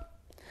رَبَّكَ،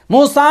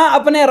 موسیٰ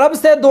اپنے رب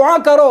سے دعا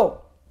کرو،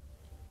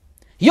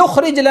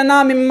 یخرج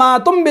لنا مما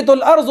تنبت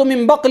الارض من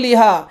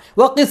بقلها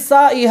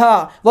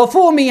وقثائها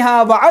وفومها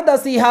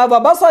وعدسها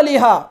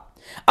وبصلها،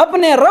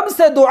 اپنے رب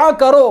سے دعا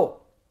کرو۔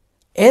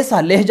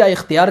 ایسا لہجہ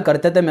اختیار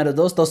کرتے تھے میرے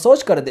دوستو،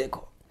 سوچ کر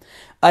دیکھو،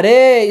 ارے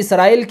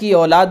اسرائیل کی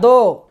اولادو،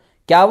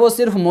 کیا وہ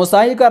صرف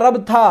موسیٰ ہی کا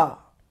رب تھا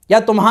یا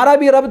تمہارا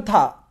بھی رب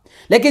تھا؟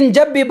 لیکن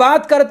جب بھی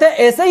بات کرتے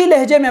ایسے ہی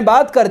لہجے میں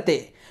بات کرتے،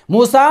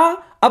 موسیٰ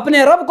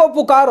اپنے رب کو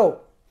پکارو،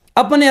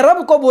 اپنے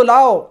رب کو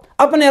بلاؤ،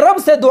 اپنے رب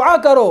سے دعا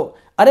کرو،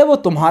 ارے وہ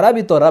تمہارا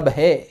بھی تو رب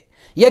ہے۔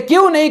 یہ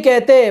کیوں نہیں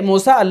کہتے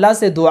موسیٰ اللہ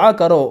سے دعا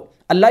کرو،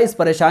 اللہ اس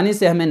پریشانی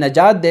سے ہمیں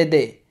نجات دے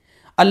دے،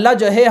 اللہ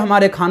جو ہے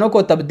ہمارے کھانوں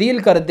کو تبدیل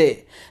کر دے؟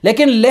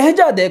 لیکن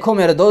لہجہ دیکھو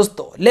میرے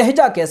دوستو،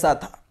 لہجہ کیسا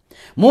تھا۔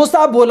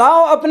 موسیٰ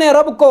بلاؤ اپنے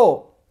رب کو،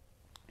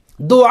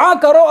 دعا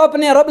کرو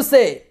اپنے رب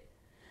سے،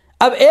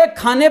 اب ایک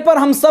کھانے پر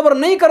ہم صبر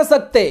نہیں کر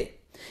سکتے۔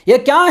 یہ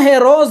کیا ہے،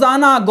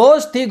 روزانہ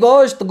گوشت ہی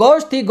گوشت،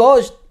 گوشت ہی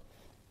گوشت،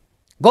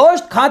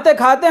 گوشت کھاتے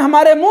کھاتے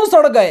ہمارے منہ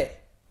سڑ گئے۔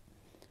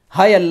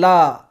 ہائے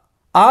اللہ،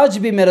 آج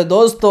بھی میرے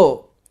دوستو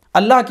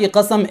اللہ کی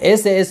قسم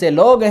ایسے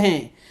لوگ ہیں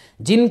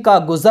جن کا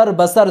گزر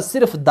بسر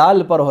صرف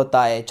دال پر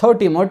ہوتا ہے،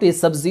 چھوٹی موٹی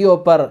سبزیوں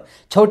پر،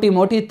 چھوٹی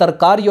موٹی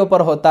ترکاریوں پر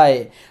ہوتا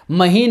ہے،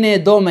 مہینے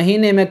 2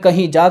 مہینے میں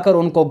کہیں جا کر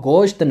ان کو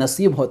گوشت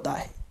نصیب ہوتا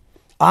ہے۔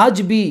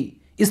 آج بھی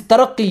اس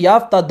ترقی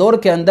یافتہ دور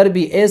کے اندر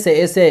بھی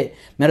ایسے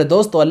میرے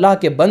دوستو اللہ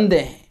کے بندے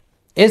ہیں،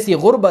 ایسی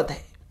غربت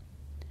ہے۔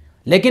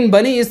 لیکن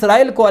بنی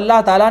اسرائیل کو اللہ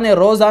تعالیٰ نے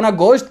روزانہ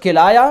گوشت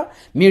کھلایا،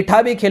 میٹھا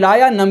بھی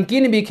کھلایا،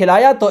 نمکین بھی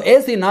کھلایا، تو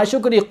ایسی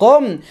ناشکری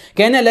قوم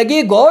کہنے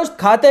لگی گوشت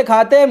کھاتے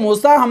کھاتے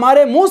موسیٰ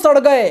ہمارے منہ سڑ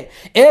گئے،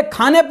 ایک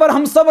کھانے پر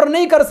ہم صبر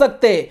نہیں کر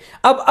سکتے،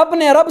 اب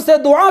اپنے رب سے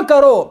دعا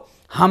کرو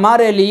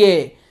ہمارے لیے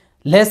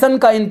لہسن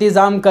کا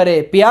انتظام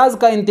کرے، پیاز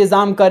کا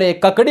انتظام کرے،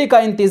 ککڑی کا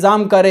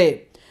انتظام کرے،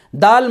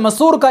 دال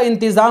مسور کا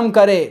انتظام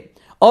کرے،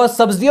 اور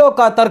سبزیوں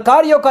کا،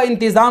 ترکاریوں کا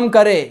انتظام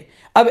کرے،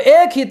 اب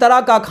ایک ہی طرح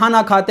کا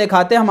کھانا کھاتے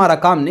کھاتے ہمارا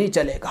کام نہیں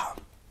چلے گا۔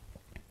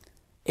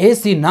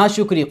 ایسی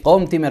ناشکری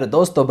قوم تھی میرے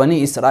دوستو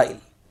بنی اسرائیل۔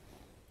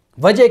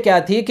 وجہ کیا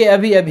تھی کہ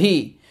ابھی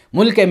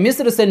ملک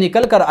مصر سے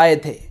نکل کر آئے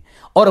تھے،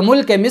 اور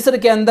ملک مصر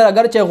کے اندر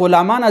اگرچہ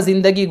غلامانہ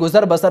زندگی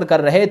گزر بسر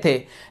کر رہے تھے،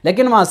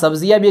 لیکن وہاں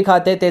سبزیاں بھی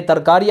کھاتے تھے،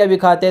 ترکاریاں بھی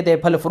کھاتے تھے،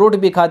 پھل فروٹ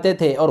بھی کھاتے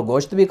تھے، اور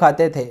گوشت بھی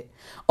کھاتے تھے۔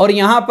 اور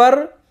یہاں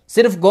پر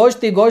صرف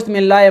گوشت ہی گوشت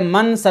مل رہا ہے،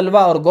 من سلوہ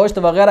اور گوشت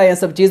وغیرہ یہ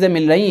سب چیزیں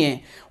مل رہی ہیں۔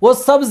 وہ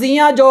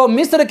سبزیاں جو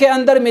مصر کے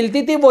اندر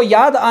ملتی تھی وہ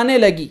یاد آنے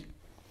لگی،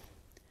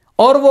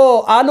 اور وہ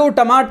آلو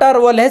ٹماٹر،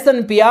 وہ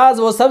لہسن پیاز،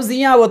 وہ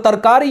سبزیاں، وہ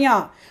ترکاریاں،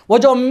 وہ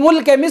جو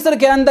ملک مصر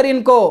کے اندر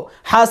ان کو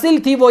حاصل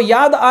تھی وہ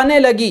یاد آنے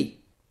لگی۔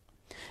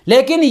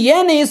 لیکن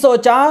یہ نہیں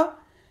سوچا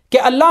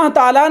کہ اللہ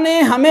تعالیٰ نے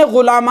ہمیں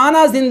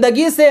غلامانہ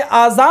زندگی سے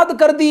آزاد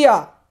کر دیا۔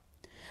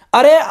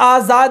 ارے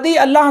آزادی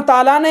اللہ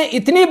تعالیٰ نے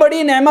اتنی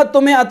بڑی نعمت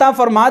تمہیں عطا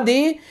فرما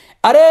دی،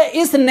 ارے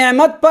اس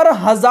نعمت پر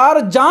 1000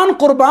 جان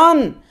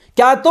قربان،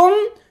 کیا تم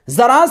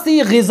ذرا سی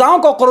غذا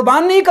کو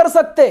قربان نہیں کر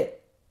سکتے؟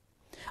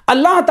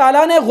 اللہ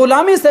تعالیٰ نے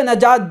غلامی سے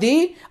نجات دی،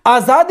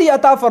 آزادی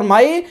عطا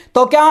فرمائی،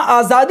 تو کیا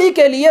آزادی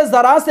کے لیے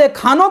ذرا سے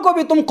کھانوں کو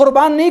بھی تم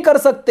قربان نہیں کر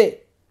سکتے؟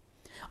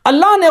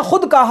 اللہ نے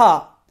خود کہا،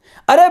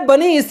 ارے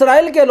بنی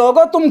اسرائیل کے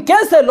لوگوں تم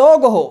کیسے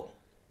لوگ ہو؟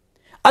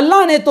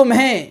 اللہ نے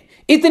تمہیں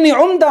اتنی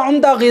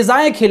عمدہ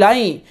غذائیں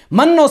کھلائیں،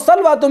 من و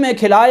سلوہ تمہیں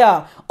کھلایا،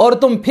 اور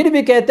تم پھر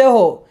بھی کہتے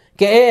ہو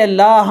کہ اے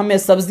اللہ ہمیں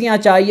سبزیاں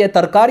چاہیے،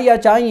 ترکاریاں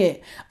چاہیے۔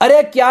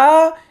 ارے کیا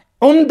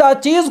عمدہ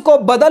چیز کو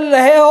بدل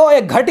رہے ہو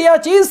ایک گھٹیا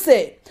چیز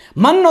سے؟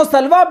 من و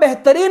سلوہ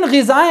بہترین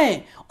غذائیں،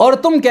 اور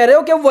تم کہہ رہے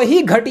ہو کہ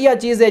وہی گھٹیا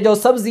چیزیں جو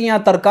سبزیاں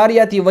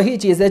ترکاریاں تھی وہی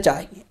چیزیں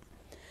چاہیے۔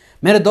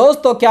 میرے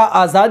دوستو کیا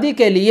آزادی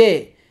کے لیے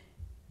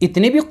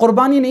اتنی بھی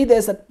قربانی نہیں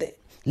دے سکتے؟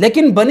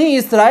 لیکن بنی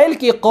اسرائیل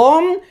کی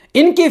قوم،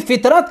 ان کی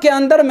فطرت کے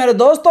اندر میرے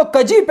دوستو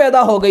کجی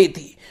پیدا ہو گئی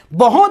تھی،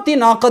 بہت ہی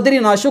ناقدری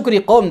ناشکری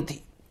قوم تھی۔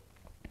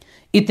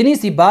 اتنی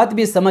سی بات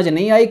بھی سمجھ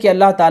نہیں آئی کہ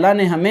اللہ تعالیٰ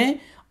نے ہمیں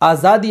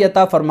آزادی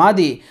عطا فرما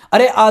دی۔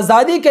 ارے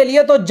آزادی کے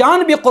لیے تو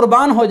جان بھی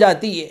قربان ہو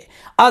جاتی ہے،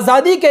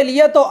 آزادی کے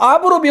لیے تو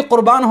آبرو بھی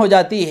قربان ہو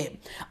جاتی ہے،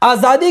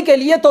 آزادی کے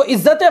لیے تو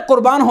عزتیں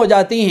قربان ہو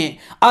جاتی ہیں،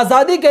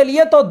 آزادی کے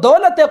لیے تو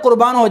دولتیں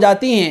قربان ہو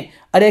جاتی ہیں۔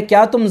 ارے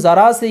کیا تم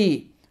ذرا سی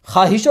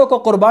خواہشوں کو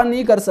قربان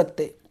نہیں کر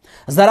سکتے؟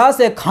 ذرا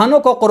سے کھانوں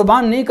کو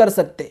قربان نہیں کر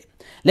سکتے؟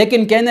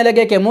 لیکن کہنے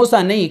لگے کہ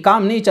موسیٰ نہیں،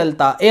 کام نہیں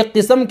چلتا، ایک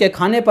قسم کے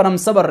کھانے پر ہم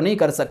صبر نہیں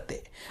کر سکتے،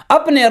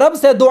 اپنے رب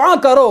سے دعا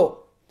کرو،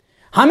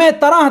 ہمیں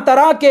طرح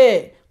طرح کے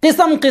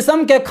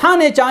قسم کے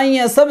کھانے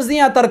چاہیے،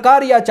 سبزیاں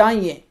ترکاریاں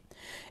چاہیے۔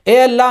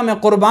 اے اللہ میں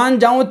قربان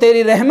جاؤں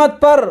تیری رحمت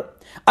پر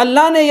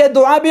اللہ نے یہ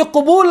دعا بھی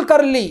قبول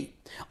کر لی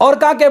اور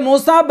کہا کہ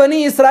موسیٰ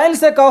بنی اسرائیل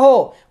سے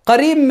کہو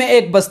قریب میں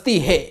ایک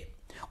بستی ہے،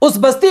 اس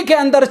بستی کے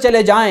اندر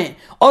چلے جائیں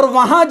اور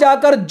وہاں جا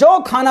کر جو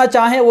کھانا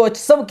چاہیں وہ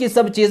سب کی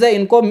سب چیزیں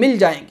ان کو مل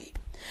جائیں گی،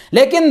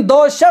 لیکن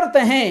دو شرط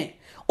ہیں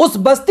اس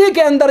بستی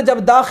کے اندر جب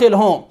داخل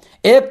ہوں،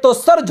 ایک تو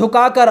سر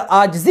جھکا کر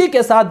عاجزی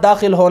کے ساتھ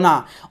داخل ہونا،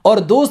 اور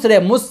دوسرے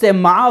مجھ سے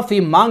معافی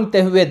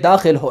مانگتے ہوئے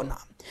داخل ہونا،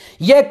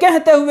 یہ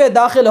کہتے ہوئے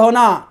داخل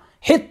ہونا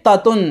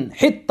حتتن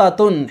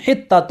حتتن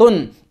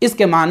حتتن، اس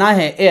کے معنی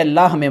ہے اے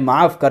اللہ ہمیں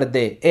معاف کر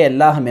دے، اے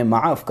اللہ ہمیں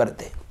معاف کر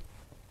دے۔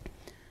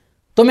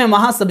 تمہیں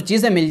وہاں سب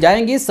چیزیں مل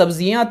جائیں گی،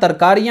 سبزیاں،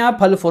 ترکاریاں،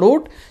 پھل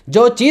فروٹ،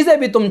 جو چیزیں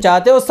بھی تم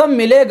چاہتے ہو سب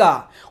ملے گا،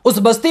 اس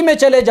بستی میں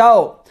چلے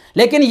جاؤ،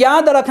 لیکن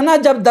یاد رکھنا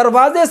جب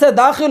دروازے سے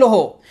داخل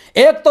ہو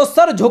ایک تو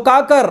سر جھکا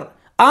کر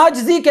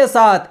عاجزی کے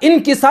ساتھ،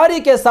 انکساری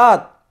کے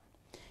ساتھ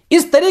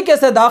اس طریقے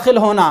سے داخل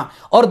ہونا،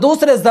 اور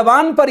دوسرے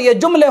زبان پر یہ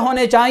جملے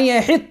ہونے چاہیے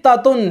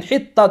حتتن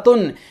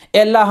حتتن،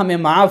 اے اللہ ہمیں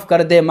معاف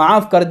کر دے،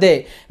 معاف کر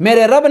دے۔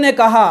 میرے رب نے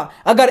کہا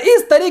اگر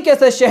اس طریقے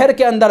سے شہر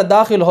کے اندر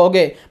داخل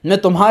ہوگے میں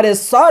تمہارے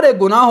سارے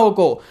گناہوں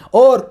کو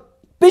اور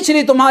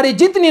پچھلی تمہاری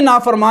جتنی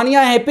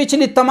نافرمانیاں ہیں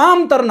پچھلی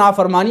تمام تر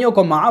نافرمانیوں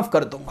کو معاف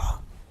کر دوں گا۔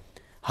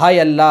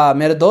 ہائے اللہ،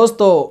 میرے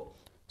دوستو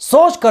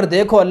سوچ کر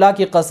دیکھو، اللہ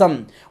کی قسم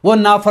وہ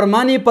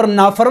نافرمانی پر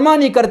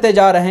نافرمانی کرتے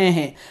جا رہے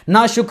ہیں،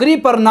 ناشکری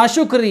پر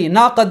ناشکری،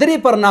 ناقدری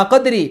پر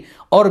ناقدری،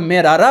 اور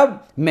میرا رب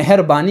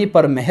مہربانی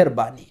پر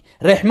مہربانی،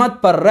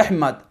 رحمت پر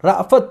رحمت،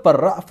 رأفت پر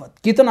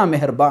رأفت، کتنا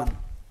مہربان۔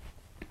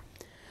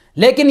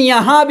 لیکن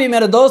یہاں بھی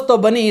میرے دوستو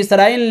بنی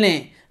اسرائیل نے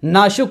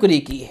ناشکری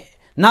کی ہے،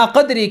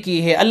 ناقدری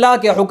کی ہے، اللہ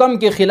کے حکم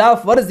کی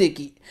خلاف ورزی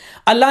کی۔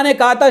 اللہ نے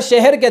کہا تھا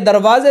شہر کے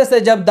دروازے سے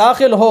جب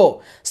داخل ہو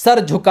سر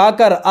جھکا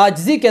کر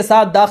عاجزی کے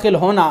ساتھ داخل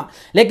ہونا،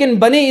 لیکن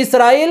بنی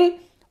اسرائیل،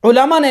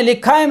 علماء نے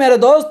لکھا ہے میرے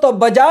دوستو،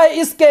 بجائے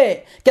اس کے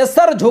کہ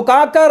سر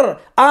جھکا کر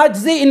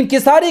عاجزی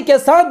انکساری کے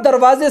ساتھ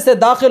دروازے سے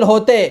داخل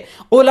ہوتے،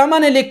 علماء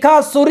نے لکھا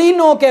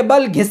سرینوں کے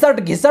بل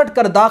گھسٹ گھسٹ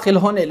کر داخل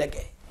ہونے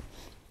لگے،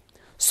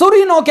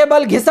 سرینوں کے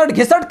بل گھسٹ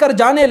گھسٹ کر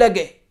جانے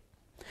لگے۔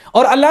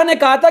 اور اللہ نے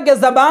کہا تھا کہ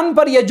زبان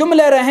پر یہ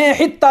جملے رہیں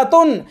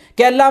حتتن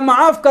کہ اللہ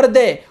معاف کر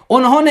دے،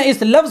 انہوں نے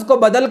اس لفظ کو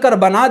بدل کر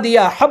بنا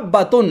دیا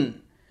حبتن،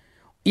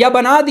 یا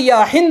بنا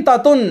دیا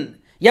حنتتن،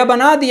 یا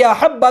بنا دیا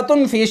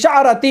حبتن فی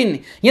شعرتن۔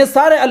 یہ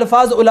سارے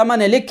الفاظ علماء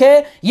نے لکھے،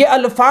 یہ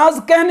الفاظ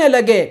کہنے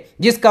لگے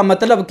جس کا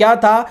مطلب کیا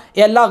تھا،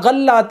 اے اللہ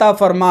غلہ عطا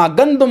فرما،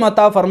 گندم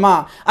عطا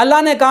فرما۔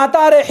 اللہ نے کہا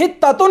تھا ارے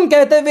حتتن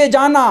کہتے ہوئے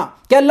جانا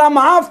کہ اللہ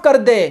معاف کر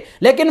دے،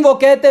 لیکن وہ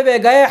کہتے ہوئے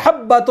گئے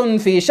حبتن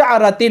فی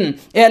شعرتن،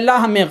 اے اللہ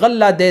ہمیں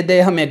غلہ دے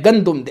دے، ہمیں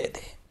گندم دے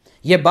دے۔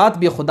 یہ بات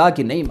بھی خدا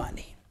کی نہیں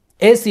مانی،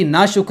 ایسی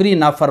ناشکری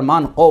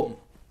نافرمان قوم۔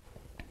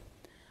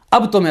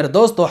 اب تو میرے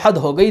دوستو حد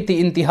ہو گئی تھی،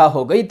 انتہا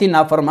ہو گئی تھی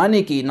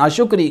نافرمانی کی،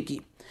 ناشکری کی۔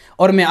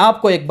 اور میں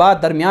آپ کو ایک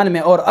بات درمیان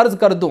میں اور عرض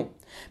کر دوں،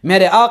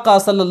 میرے آقا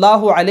صلی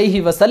اللہ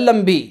علیہ وسلم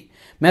بھی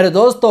میرے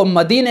دوستو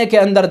مدینے کے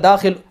اندر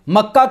داخل،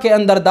 مکہ کے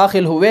اندر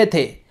داخل ہوئے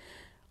تھے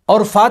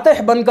اور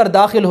فاتح بن کر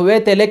داخل ہوئے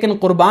تھے، لیکن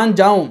قربان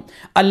جاؤں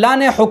اللہ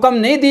نے حکم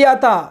نہیں دیا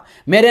تھا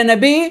میرے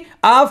نبی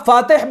آپ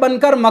فاتح بن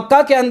کر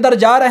مکہ کے اندر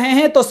جا رہے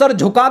ہیں تو سر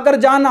جھکا کر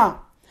جانا،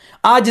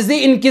 عاجزی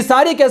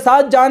انکساری کے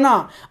ساتھ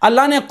جانا،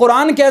 اللہ نے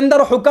قرآن کے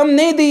اندر حکم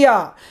نہیں دیا۔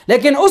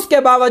 لیکن اس کے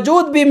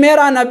باوجود بھی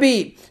میرا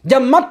نبی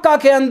جب مکہ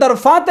کے اندر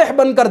فاتح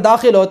بن کر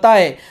داخل ہوتا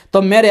ہے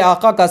تو میرے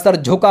آقا کا سر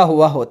جھکا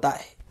ہوا ہوتا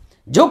ہے،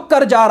 جھک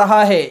کر جا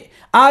رہا ہے،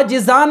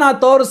 عاجزانہ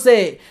طور سے،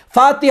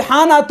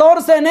 فاتحانہ طور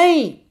سے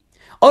نہیں،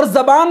 اور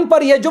زبان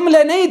پر یہ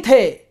جملے نہیں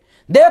تھے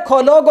دیکھو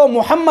لوگو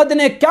محمد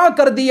نے کیا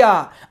کر دیا،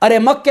 ارے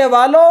مکے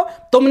والو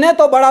تم نے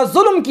تو بڑا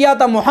ظلم کیا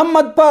تھا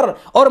محمد پر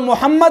اور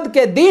محمد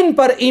کے دین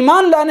پر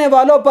ایمان لانے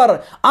والوں پر،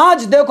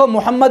 آج دیکھو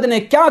محمد نے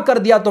کیا کر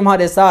دیا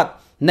تمہارے ساتھ۔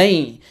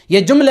 نہیں، یہ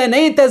جملے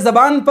نہیں تھے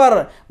زبان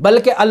پر،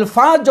 بلکہ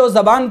الفاظ جو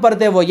زبان پر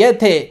تھے وہ یہ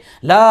تھے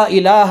لا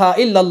الہ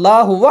الا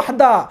اللہ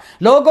وحدہ،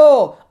 لوگو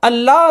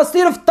اللہ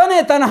صرف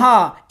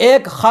تنہا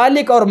ایک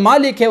خالق اور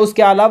مالک ہے، اس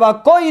کے علاوہ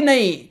کوئی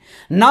نہیں۔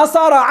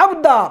 ناصر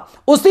عبدہ،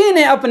 اسی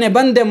نے اپنے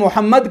بندے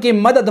محمد کی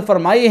مدد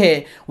فرمائی ہے،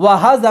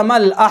 وَهَزَمَ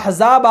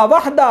الْأَحْزَابَ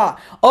وَحْدَ،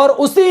 اور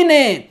اسی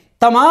نے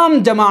تمام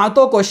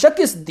جماعتوں کو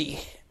شکست دی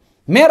ہے۔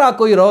 میرا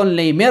کوئی رول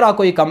نہیں، میرا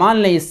کوئی کمال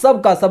نہیں،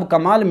 سب کا سب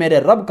کمال میرے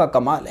رب کا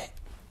کمال ہے۔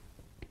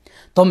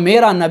 تو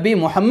میرا نبی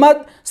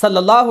محمد صلی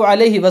اللہ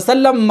علیہ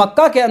وسلم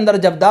مکہ کے اندر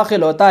جب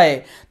داخل ہوتا ہے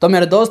تو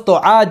میرے دوستو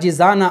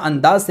عاجزانہ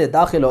انداز سے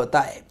داخل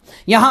ہوتا ہے۔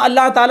 یہاں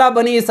اللہ تعالیٰ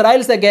بنی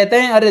اسرائیل سے کہتے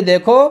ہیں ارے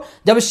دیکھو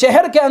جب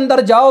شہر کے اندر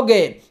جاؤ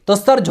گے تو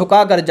سر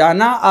جھکا کر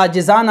جانا،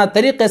 عاجزانہ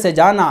طریقے سے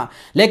جانا،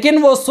 لیکن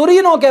وہ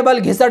سرینوں کے بل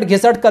گھسٹ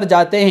گھسٹ کر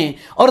جاتے ہیں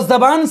اور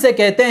زبان سے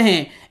کہتے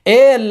ہیں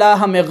اے اللہ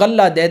ہمیں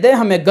غلہ دے دے،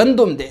 ہمیں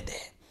گندم دے دے۔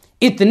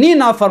 اتنی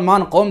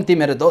نافرمان قوم تھی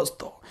میرے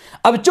دوستو۔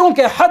 اب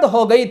چونکہ حد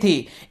ہو گئی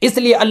تھی اس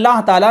لیے اللہ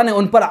تعالیٰ نے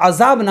ان پر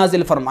عذاب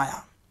نازل فرمایا۔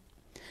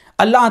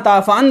 اللہ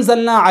تعالیٰ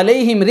فَأَنزَلْنَا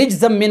عَلَيْهِمْ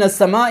رِجْزًا مِّنَ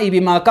السَّمَاءِ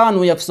بِمَا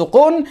كَانُوا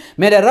يَفْسُقُونَ،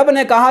 میرے رب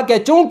نے کہا کہ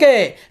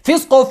چونکہ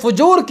فسق و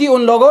فجور کی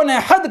ان لوگوں نے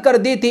حد کر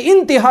دی تھی،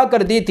 انتہا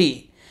کر دی تھی،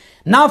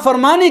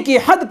 نافرمانی کی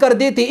حد کر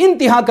دی تھی،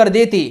 انتہا کر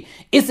دی تھی،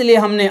 اس لیے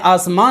ہم نے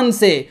آسمان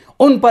سے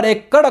ان پر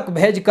ایک کڑک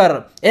بھیج کر،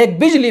 ایک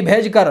بجلی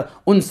بھیج کر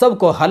ان سب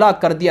کو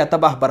ہلاک کر دیا،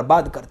 تباہ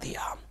برباد کر دیا۔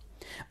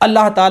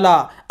 اللہ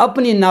تعالیٰ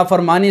اپنی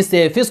نافرمانی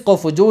سے، فسق و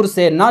فجور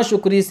سے،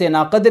 ناشکری سے،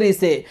 ناقدری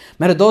سے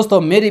میرے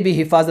دوستو میری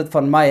بھی حفاظت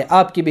فرمائے،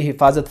 آپ کی بھی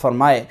حفاظت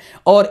فرمائے،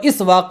 اور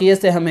اس واقعے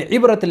سے ہمیں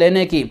عبرت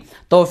لینے کی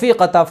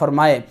توفیق عطا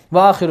فرمائے۔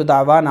 وآخر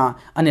دعوانا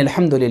ان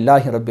الحمد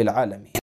للہ رب العالمین۔